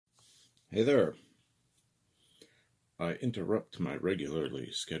Hey there. I interrupt my regularly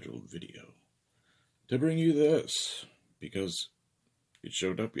scheduled video to bring you this because it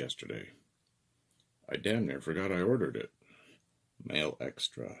showed up yesterday. I damn near forgot I ordered it. Mail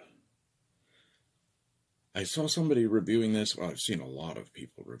extra. I saw somebody reviewing this. Well, I've seen a lot of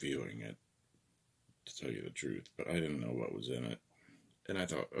people reviewing it, to tell you the truth, but I didn't know what was in it. And I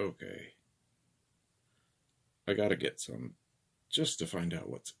thought, okay, I gotta get some just to find out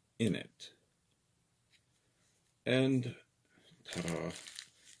what's in it. And ta-da,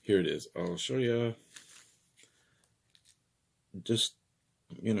 here it is. I'll show you. Just,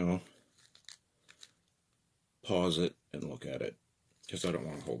 pause it and look at it, because I don't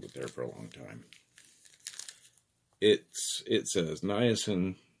want to hold it there for a long time. It says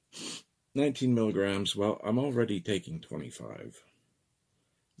niacin 19 milligrams. Well, I'm already taking 25.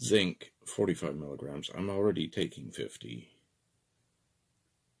 Zinc 45 milligrams. I'm already taking 50.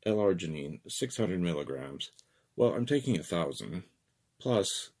 L-arginine 600 milligrams. Well, I'm taking 1,000.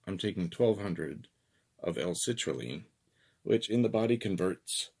 Plus, I'm taking 1,200 of L-citrulline, which in the body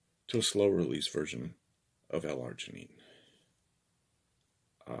converts to a slow-release version of L-arginine.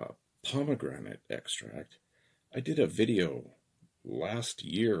 Pomegranate extract. I did a video last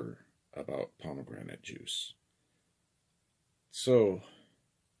year about pomegranate juice. So,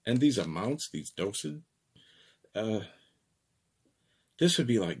 and these amounts, these dosage, this would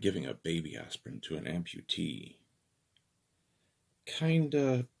be like giving a baby aspirin to an amputee.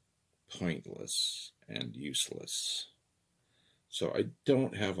 Kinda pointless and useless. So I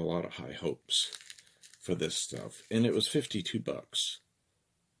don't have a lot of high hopes for this stuff. And it was $52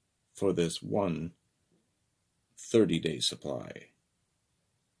 for this one 30-day supply.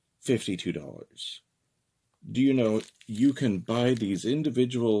 $52. Do you know you can buy these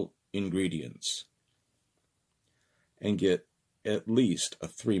individual ingredients and get at least a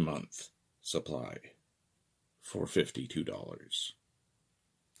 3-month supply for $52.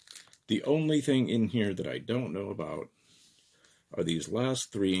 The only thing in here that I don't know about are these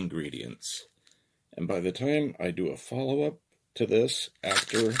last 3 ingredients. And by the time I do a follow-up to this,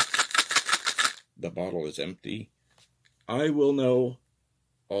 after the bottle is empty, I will know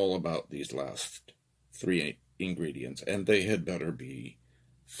all about these last 3 ingredients. And they had better be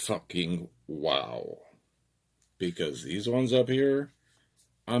fucking wow. Because these ones up here,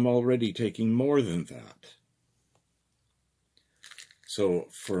 I'm already taking more than that. So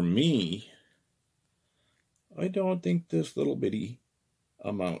for me, I don't think this little bitty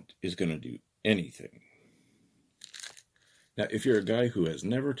amount is going to do anything. Now, if you're a guy who has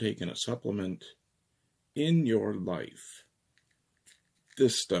never taken a supplement in your life,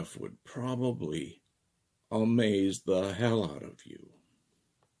 this stuff would probably amaze the hell out of you.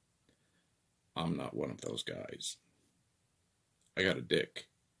 I'm not one of those guys. I got a dick,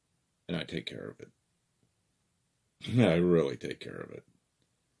 and I take care of it. I really take care of it.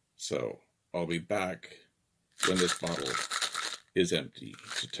 So, I'll be back when this bottle is empty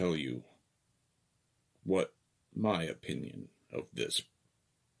to tell you what my opinion of this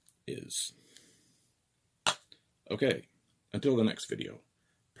is. Okay, until the next video.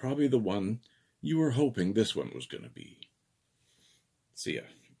 Probably the one you were hoping this one was going to be. See ya.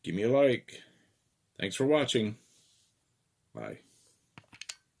 Give me a like. Thanks for watching. Bye.